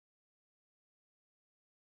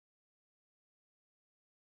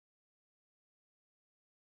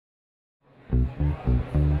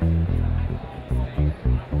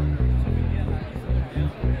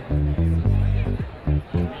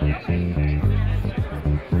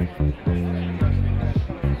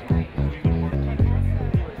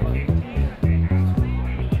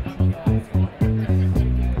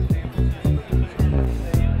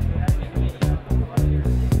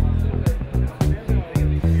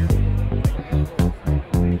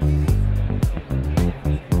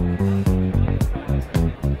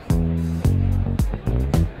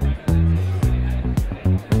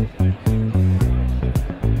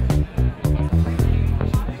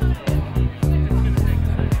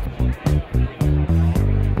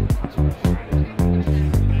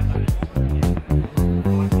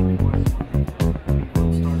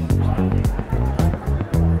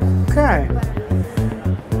Okay.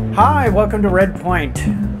 Hi, welcome to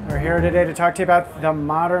RedPoint. We're here today to talk to you about the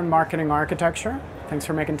modern marketing architecture. Thanks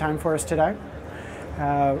for making time for us today.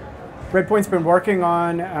 RedPoint's been working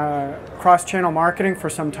on cross-channel marketing for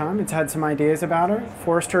some time. It's had some ideas about it.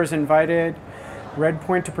 Forrester has invited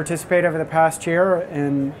RedPoint to participate over the past year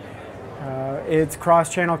in its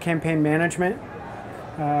cross-channel campaign management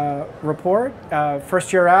report.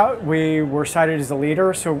 First year out, we were cited as a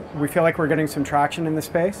leader, so we feel like we're getting some traction in the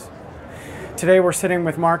space. Today we're sitting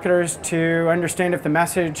with marketers to understand if the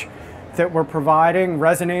message that we're providing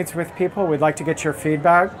resonates with people. We'd like to get your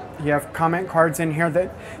feedback. You have comment cards in here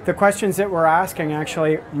that the questions that we're asking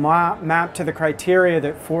actually map to the criteria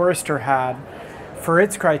that Forrester had for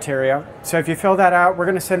its criteria. So if you fill that out, we're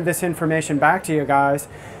going to send this information back to you guys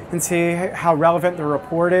and see how relevant the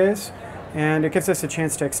report is. And it gives us a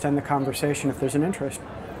chance to extend the conversation if there's an interest.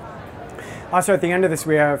 Also, at the end of this,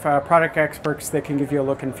 we have product experts that can give you a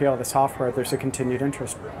look and feel of the software if there's a continued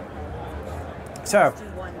interest. So,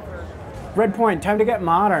 RedPoint, time to get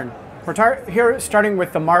modern. We're here starting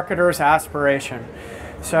with the marketer's aspiration.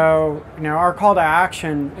 So, our call to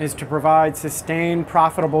action is to provide sustained,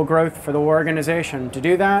 profitable growth for the organization. To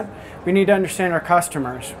do that, we need to understand our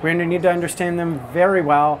customers. We need to understand them very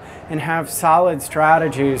well and have solid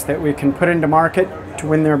strategies that we can put into market to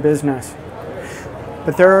win their business.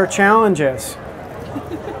 But there are challenges.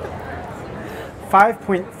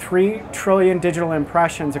 5.3 trillion digital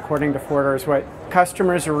impressions, according to Forrester, is what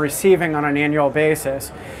customers are receiving on an annual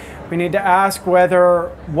basis. We need to ask whether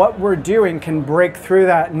what we're doing can break through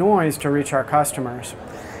that noise to reach our customers.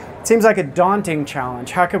 It seems like a daunting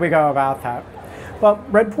challenge. How could we go about that? Well,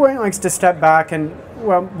 RedPoint likes to step back and,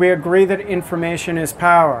 well, we agree that information is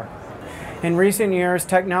power. In recent years,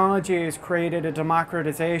 technology has created a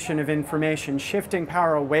democratization of information, shifting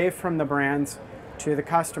power away from the brands to the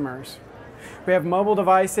customers. We have mobile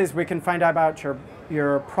devices. We can find out about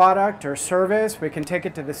your product or service. We can take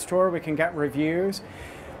it to the store. We can get reviews.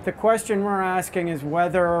 The question we're asking is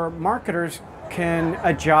whether marketers can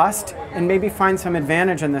adjust and maybe find some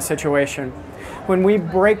advantage in the situation. When we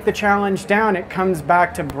break the challenge down, it comes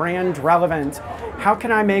back to brand relevance. How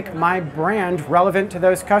can I make my brand relevant to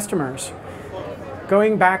those customers?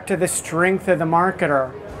 Going back to the strength of the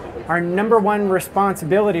marketer, our number one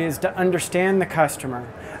responsibility is to understand the customer,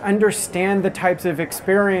 understand the types of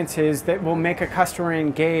experiences that will make a customer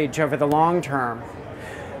engage over the long term.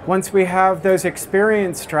 Once we have those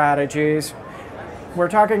experience strategies, we're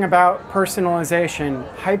talking about personalization,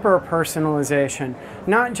 hyper-personalization,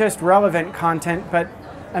 not just relevant content, but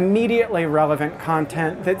immediately relevant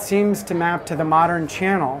content that seems to map to the modern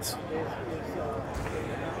channels.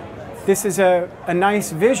 This is a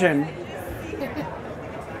nice vision,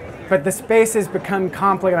 but the space has become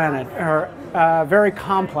very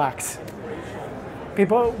complex.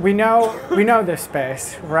 People, we know this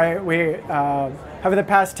space, right? Over the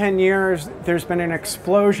past 10 years, there's been an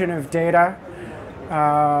explosion of data,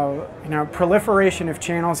 proliferation of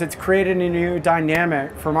channels. It's created a new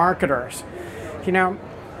dynamic for marketers.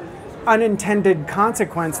 Unintended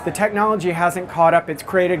consequence, the technology hasn't caught up. It's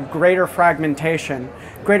created greater fragmentation,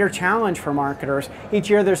 greater challenge for marketers. Each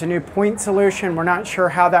year there's a new point solution. We're not sure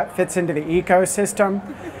how that fits into the ecosystem.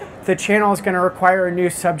 The channel is going to require a new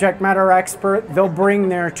subject matter expert. They'll bring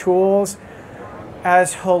their tools.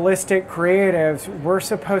 As holistic creatives, we're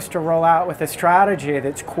supposed to roll out with a strategy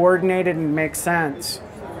that's coordinated and makes sense.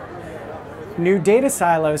 New data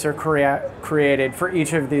silos are created for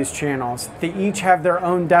each of these channels. They each have their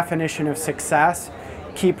own definition of success,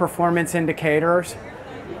 key performance indicators.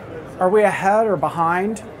 Are we ahead or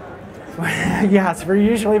behind? Yes, we're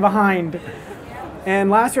usually behind. And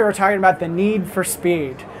last year we were talking about the need for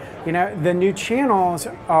speed. The new channels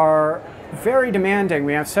are very demanding.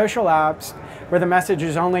 We have social apps where the message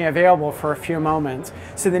is only available for a few moments.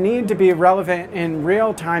 So the need to be relevant in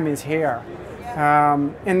real time is here.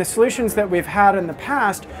 And the solutions that we've had in the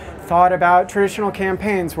past thought about traditional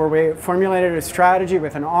campaigns where we formulated a strategy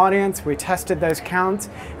with an audience, we tested those counts,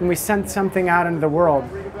 and we sent something out into the world.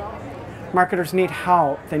 Marketers need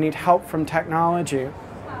help. They need help from technology.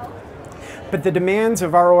 But the demands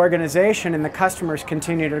of our organization and the customers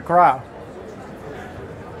continue to grow.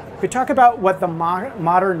 We talk about what the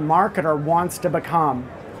modern marketer wants to become.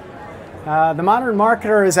 The modern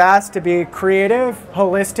marketer is asked to be creative,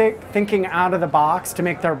 holistic, thinking out of the box to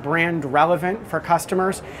make their brand relevant for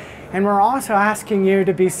customers. And we're also asking you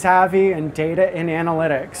to be savvy in data and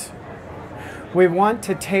analytics. We want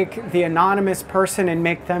to take the anonymous person and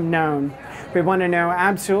make them known. We want to know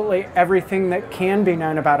absolutely everything that can be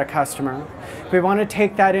known about a customer. We want to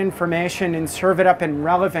take that information and serve it up in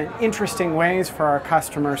relevant, interesting ways for our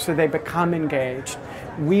customers so they become engaged.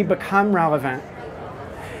 We become relevant.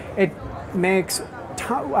 It makes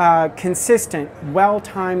consistent,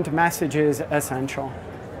 well-timed messages essential.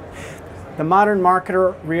 The modern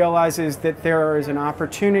marketer realizes that there is an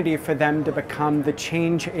opportunity for them to become the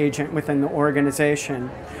change agent within the organization.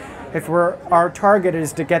 If our target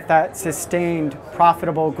is to get that sustained,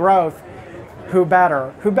 profitable growth, who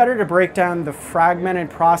better? Who better to break down the fragmented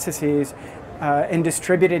processes and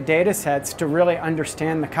distributed data sets to really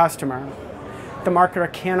understand the customer? The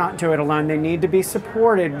marketer cannot do it alone. They need to be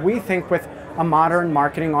supported, we think, with a modern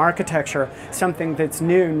marketing architecture, something that's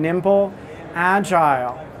new, nimble,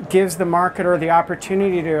 agile, gives the marketer the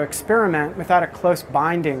opportunity to experiment without a close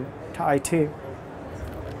binding to IT.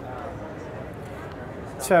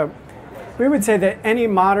 So we would say that any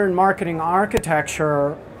modern marketing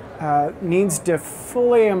architecture needs to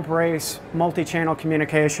fully embrace multi-channel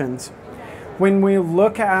communications. When we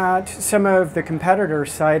look at some of the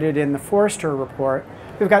competitors cited in the Forrester report,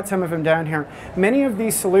 we've got some of them down here. Many of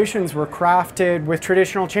these solutions were crafted with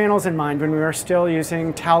traditional channels in mind when we were still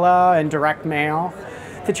using tele and direct mail.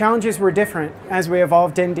 The challenges were different as we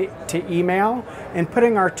evolved into email, and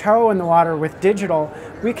putting our toe in the water with digital,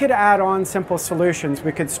 we could add on simple solutions.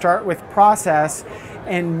 We could start with process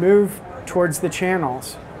and move towards the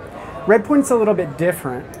channels. RedPoint's a little bit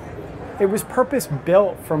different. It was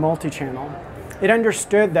purpose-built for multi-channel. It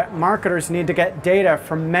understood that marketers need to get data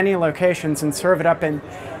from many locations and serve it up in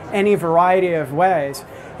any variety of ways.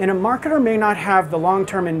 And a marketer may not have the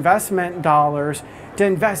long-term investment dollars to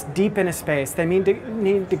invest deep in a space. They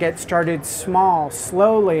need to get started small,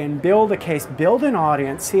 slowly, and build a case, build an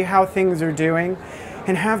audience, see how things are doing,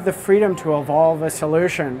 and have the freedom to evolve a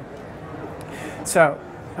solution. So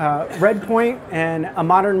RedPoint and a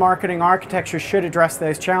modern marketing architecture should address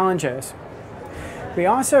those challenges. We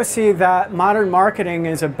also see that modern marketing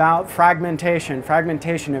is about fragmentation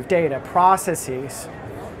of data, processes,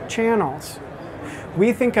 channels.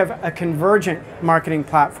 We think of a convergent marketing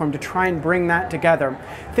platform to try and bring that together.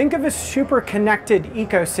 Think of a super connected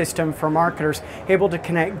ecosystem for marketers, able to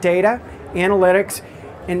connect data, analytics,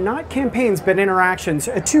 and not campaigns, but interactions,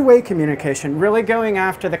 a two-way communication, really going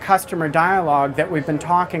after the customer dialogue that we've been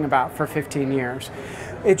talking about for 15 years.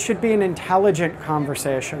 It should be an intelligent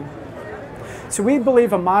conversation. So we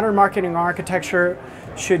believe a modern marketing architecture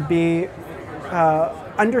should be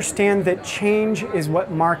understand that change is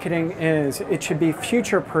what marketing is. It should be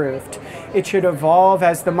future-proofed. It should evolve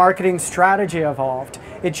as the marketing strategy evolved.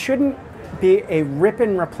 It shouldn't be a rip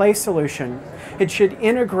and replace solution. It should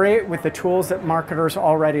integrate with the tools that marketers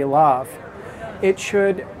already love. It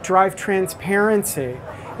should drive transparency.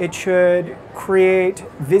 It should create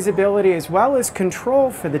visibility as well as control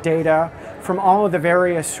for the data from all of the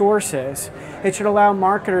various sources. It should allow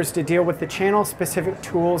marketers to deal with the channel-specific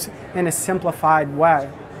tools in a simplified way.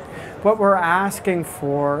 What we're asking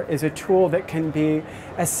for is a tool that can be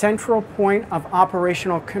a central point of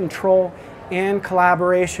operational control and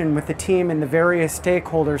collaboration with the team and the various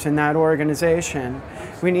stakeholders in that organization.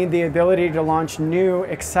 We need the ability to launch new,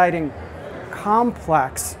 exciting,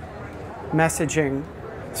 complex messaging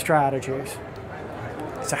strategies.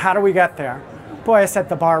 So how do we get there? Boy, I set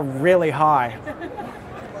the bar really high.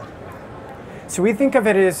 So we think of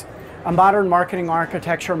it as a modern marketing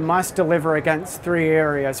architecture must deliver against three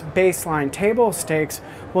areas. Baseline, table stakes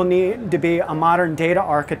will need to be a modern data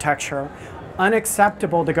architecture.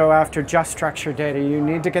 Unacceptable to go after just structured data. You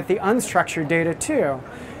need to get the unstructured data too.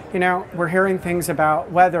 You know, we're hearing things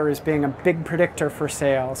about weather as being a big predictor for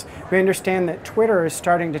sales. We understand that Twitter is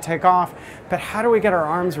starting to take off, but how do we get our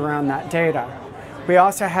arms around that data? We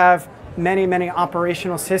also have many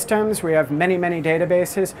operational systems. We have many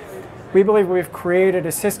databases. We believe we've created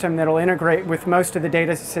a system that'll integrate with most of the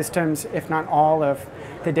data systems, if not all of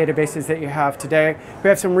the databases that you have today. We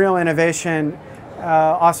have some real innovation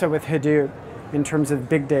also with Hadoop in terms of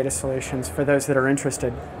big data solutions for those that are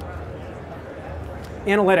interested.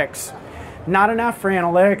 Analytics. Not enough for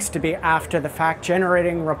analytics to be after the fact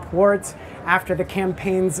generating reports after the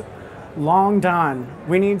campaign's long done.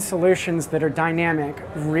 We need solutions that are dynamic,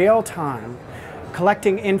 real time,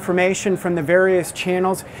 collecting information from the various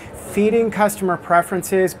channels, feeding customer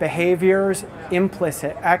preferences, behaviors,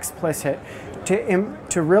 implicit, explicit,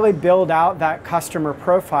 to really build out that customer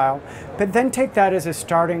profile, but then take that as a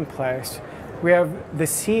starting place. We have the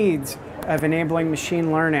seeds of enabling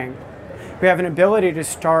machine learning. We have an ability to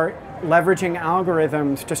start leveraging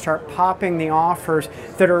algorithms to start popping the offers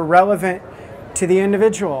that are relevant to the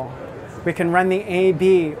individual. We can run the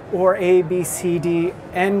A/B or ABCD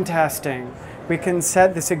testing. We can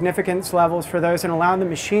set the significance levels for those and allow the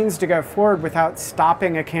machines to go forward without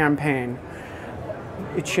stopping a campaign.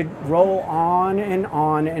 It should roll on and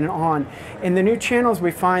on and on. In the new channels, we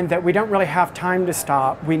find that we don't really have time to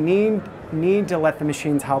stop. We need to let the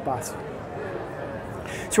machines help us.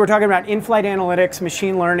 So we're talking about in-flight analytics,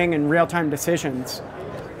 machine learning, and real-time decisions.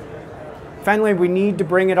 Finally, we need to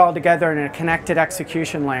bring it all together in a connected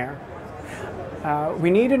execution layer. We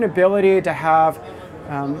need an ability to have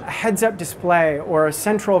a heads-up display or a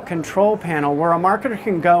central control panel where a marketer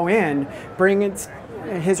can go in, bring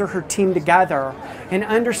his or her team together, and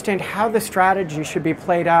understand how the strategy should be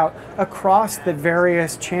played out across the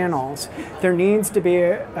various channels. There needs to be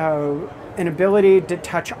an ability to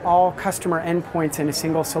touch all customer endpoints in a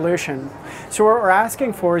single solution. So what we're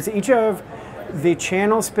asking for is each of the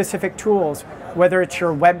channel-specific tools, whether it's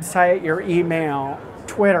your website, your email,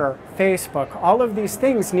 Twitter, Facebook, all of these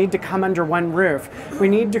things need to come under one roof. We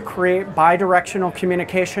need to create bi-directional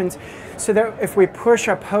communications so that if we push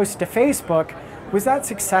a post to Facebook, was that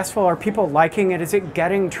successful? Are people liking it? Is it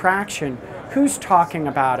getting traction? Who's talking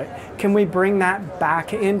about it? Can we bring that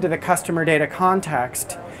back into the customer data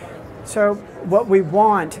context? So what we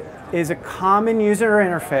want is a common user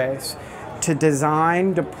interface to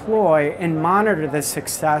design, deploy, and monitor the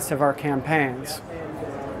success of our campaigns.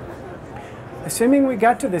 Assuming we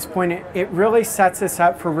got to this point, it really sets us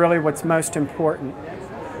up for really what's most important.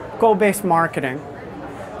 Goal-based marketing.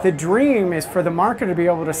 The dream is for the marketer to be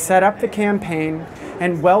able to set up the campaign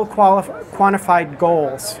and well-quantified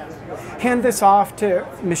goals. Hand this off to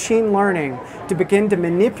machine learning to begin to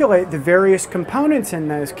manipulate the various components in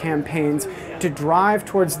those campaigns to drive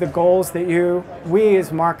towards the goals that we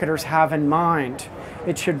as marketers have in mind.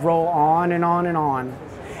 It should roll on and on and on.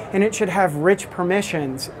 And it should have rich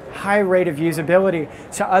permissions, high rate of usability,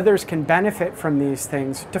 so others can benefit from these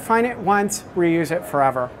things. Define it once, reuse it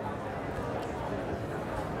forever.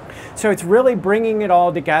 So it's really bringing it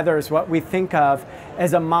all together is what we think of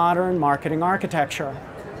as a modern marketing architecture.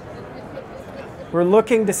 We're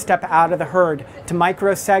looking to step out of the herd, to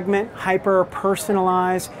micro-segment,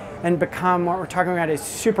 hyper-personalize, and become what we're talking about is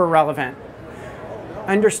super relevant.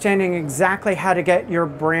 Understanding exactly how to get your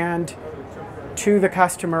brand to the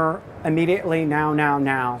customer immediately,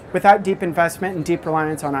 now, without deep investment and deep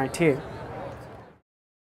reliance on IT.